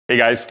Hey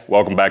guys,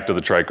 welcome back to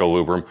the Trico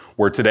Lube Room,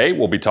 where today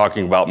we'll be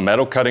talking about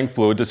metal cutting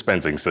fluid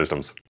dispensing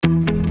systems.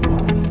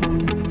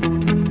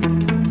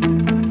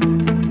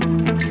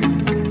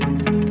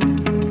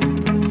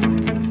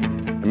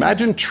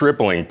 Imagine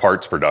tripling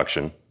parts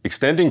production,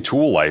 extending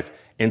tool life,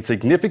 and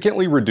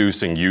significantly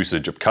reducing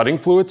usage of cutting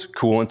fluids,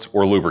 coolants,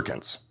 or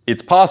lubricants.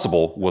 It's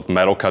possible with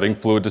metal cutting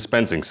fluid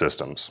dispensing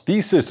systems.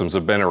 These systems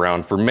have been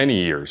around for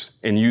many years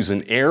and use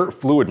an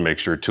air-fluid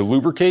mixture to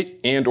lubricate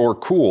and/or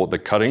cool the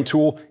cutting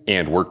tool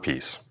and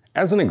workpiece.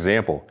 As an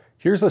example,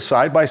 here's a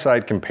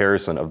side-by-side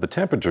comparison of the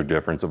temperature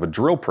difference of a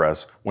drill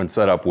press when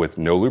set up with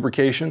no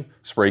lubrication,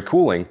 spray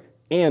cooling,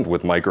 and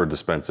with micro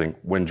dispensing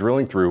when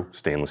drilling through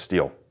stainless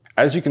steel.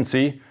 As you can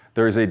see,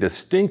 there is a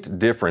distinct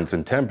difference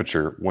in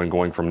temperature when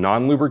going from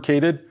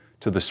non-lubricated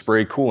to the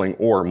spray cooling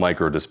or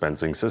micro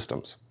dispensing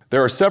systems.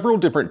 There are several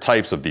different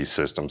types of these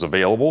systems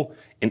available,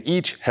 and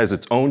each has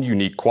its own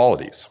unique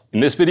qualities. In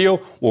this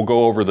video, we'll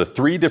go over the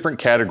 3 different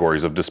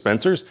categories of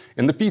dispensers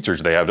and the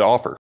features they have to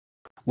offer.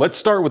 Let's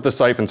start with the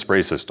siphon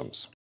spray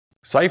systems.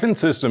 Siphon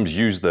systems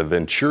use the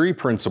Venturi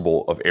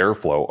principle of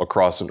airflow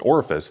across an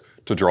orifice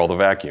to draw the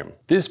vacuum.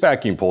 This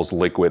vacuum pulls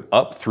liquid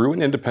up through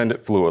an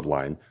independent fluid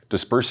line,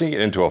 dispersing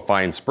it into a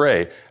fine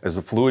spray as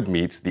the fluid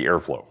meets the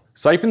airflow.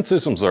 Siphon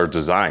systems are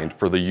designed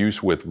for the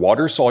use with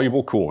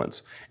water-soluble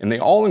coolants, and they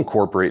all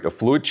incorporate a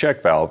fluid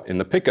check valve in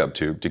the pickup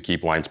tube to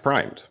keep lines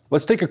primed.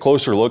 Let's take a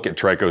closer look at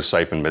Trico's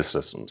siphon mist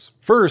systems.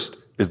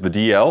 First is the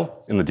DL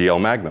and the DL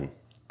Magnum.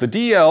 The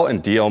DL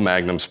and DL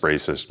Magnum spray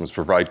systems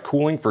provide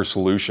cooling for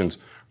solutions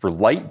for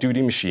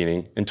light-duty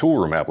machining and tool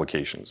room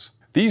applications.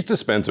 These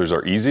dispensers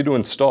are easy to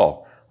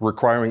install,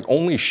 requiring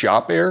only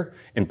shop air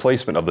and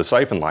placement of the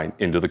siphon line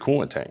into the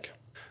coolant tank.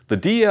 The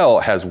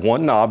DL has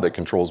one knob that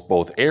controls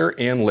both air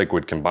and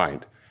liquid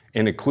combined,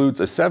 and includes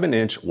a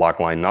 7-inch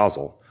lock-line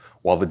nozzle,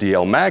 while the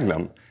DL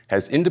Magnum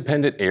has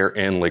independent air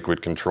and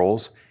liquid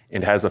controls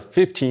and has a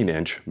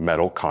 15-inch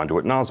metal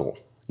conduit nozzle.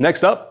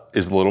 Next up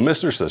is the Lil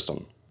Mister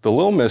system. The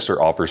Lil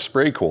Mister offers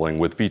spray cooling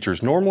with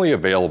features normally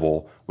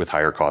available with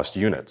higher cost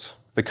units.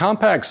 The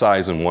compact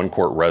size and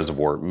 1-quart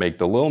reservoir make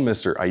the Lil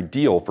Mister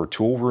ideal for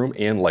tool room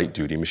and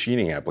light-duty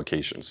machining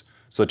applications,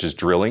 such as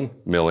drilling,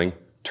 milling,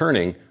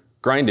 turning,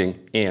 grinding,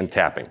 and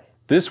tapping.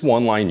 This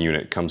one-line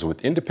unit comes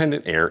with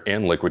independent air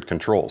and liquid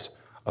controls,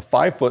 a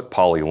 5-foot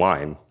poly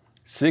line,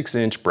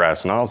 6-inch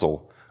brass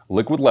nozzle,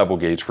 liquid level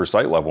gauge for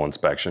site level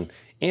inspection,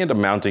 and a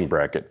mounting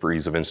bracket for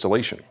ease of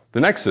installation.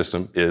 The next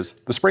system is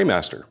the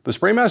Spraymaster. The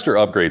Spraymaster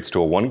upgrades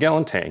to a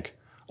 1-gallon tank,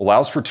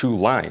 allows for 2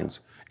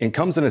 lines, and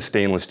comes in a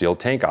stainless steel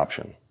tank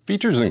option.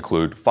 Features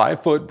include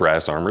 5-foot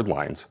brass armored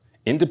lines,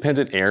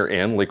 independent air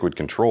and liquid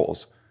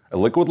controls, a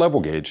liquid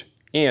level gauge,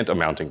 and a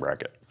mounting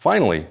bracket.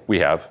 Finally, we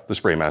have the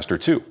Spraymaster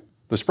 2.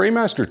 The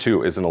Spraymaster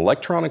 2 is an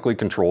electronically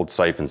controlled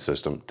siphon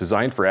system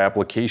designed for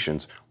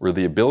applications where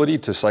the ability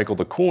to cycle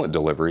the coolant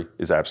delivery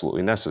is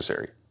absolutely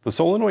necessary. The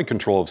solenoid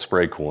control of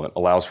spray coolant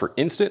allows for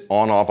instant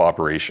on-off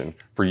operation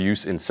for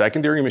use in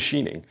secondary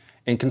machining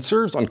and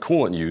conserves on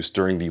coolant use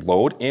during the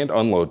load and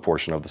unload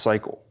portion of the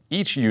cycle.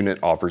 Each unit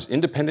offers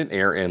independent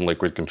air and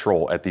liquid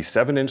control at the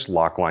 7-inch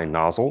lock-line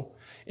nozzle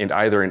and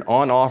either an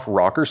on-off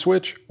rocker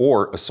switch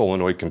or a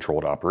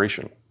solenoid-controlled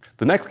operation.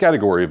 The next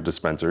category of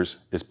dispensers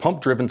is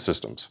pump-driven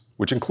systems,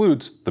 which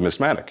includes the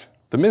Mistmatic.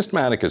 The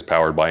Mistmatic is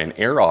powered by an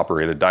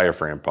air-operated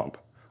diaphragm pump,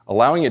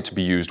 allowing it to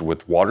be used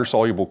with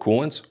water-soluble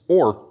coolants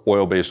or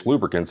oil-based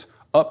lubricants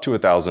up to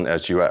 1,000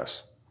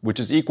 SUS, which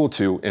is equal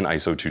to an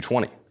ISO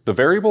 220. The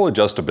variable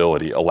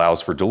adjustability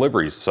allows for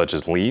deliveries such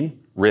as lean,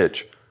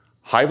 rich,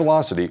 high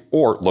velocity,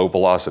 or low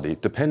velocity,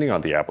 depending on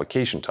the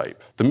application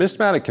type. The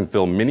Mistmatic can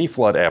fill mini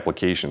flood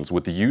applications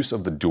with the use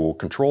of the dual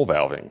control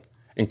valving,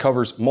 and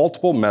covers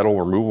multiple metal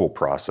removal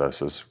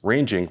processes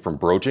ranging from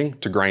broaching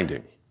to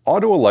grinding.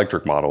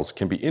 Auto-electric models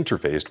can be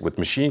interfaced with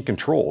machine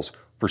controls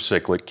for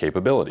cyclic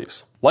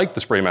capabilities. Like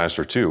the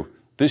Spraymaster 2,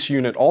 this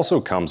unit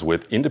also comes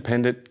with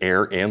independent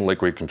air and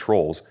liquid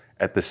controls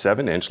at the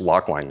 7-inch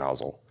lock-line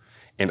nozzle,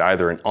 and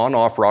either an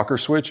on-off rocker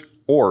switch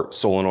or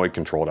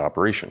solenoid-controlled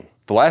operation.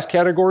 The last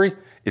category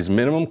is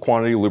minimum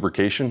quantity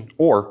lubrication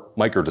or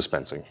micro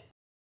dispensing.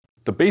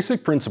 The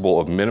basic principle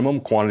of minimum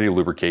quantity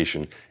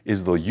lubrication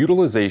is the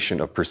utilization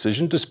of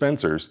precision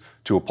dispensers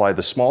to apply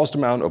the smallest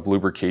amount of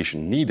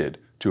lubrication needed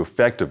to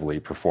effectively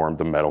perform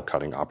the metal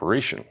cutting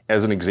operation.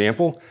 As an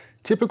example,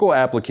 typical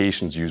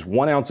applications use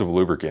 1 ounce of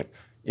lubricant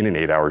in an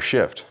 8-hour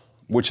shift,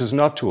 which is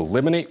enough to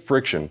eliminate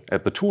friction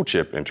at the tool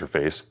chip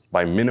interface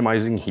by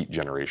minimizing heat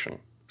generation.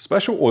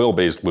 Special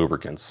oil-based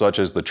lubricants such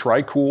as the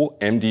Trico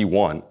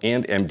MD1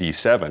 and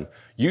MD7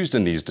 used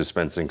in these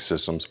dispensing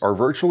systems are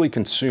virtually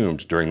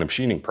consumed during the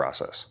machining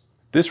process.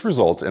 This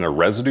results in a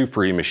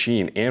residue-free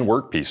machine and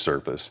workpiece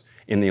surface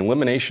and the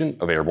elimination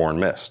of airborne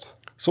mist.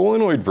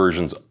 Solenoid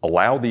versions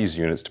allow these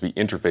units to be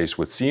interfaced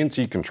with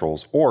CNC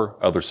controls or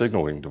other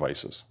signaling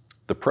devices.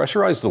 The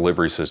pressurized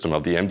delivery system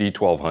of the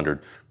MD1200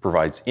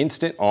 provides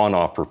instant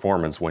on-off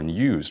performance when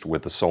used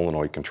with the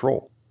solenoid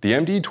control. The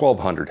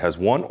MD1200 has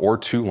 1 or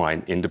 2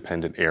 line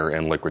independent air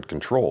and liquid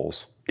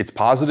controls. Its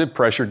positive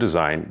pressure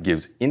design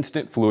gives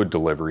instant fluid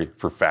delivery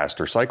for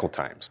faster cycle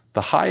times.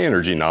 The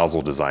high-energy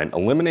nozzle design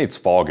eliminates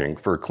fogging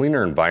for a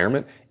cleaner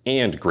environment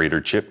and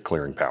greater chip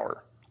clearing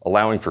power,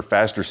 allowing for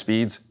faster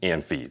speeds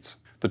and feeds.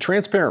 The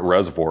transparent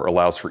reservoir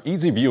allows for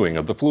easy viewing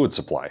of the fluid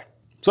supply.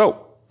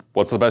 So,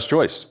 what's the best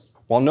choice?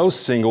 While no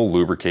single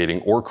lubricating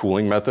or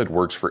cooling method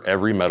works for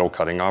every metal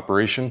cutting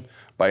operation,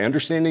 by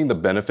understanding the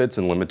benefits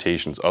and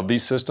limitations of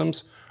these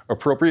systems,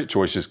 appropriate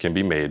choices can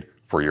be made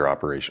for your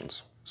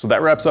operations. So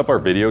that wraps up our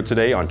video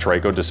today on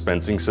Trico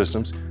dispensing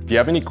systems. If you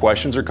have any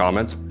questions or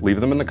comments,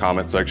 leave them in the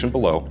comment section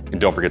below,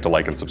 and don't forget to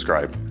like and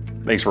subscribe.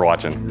 Thanks for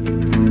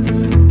watching.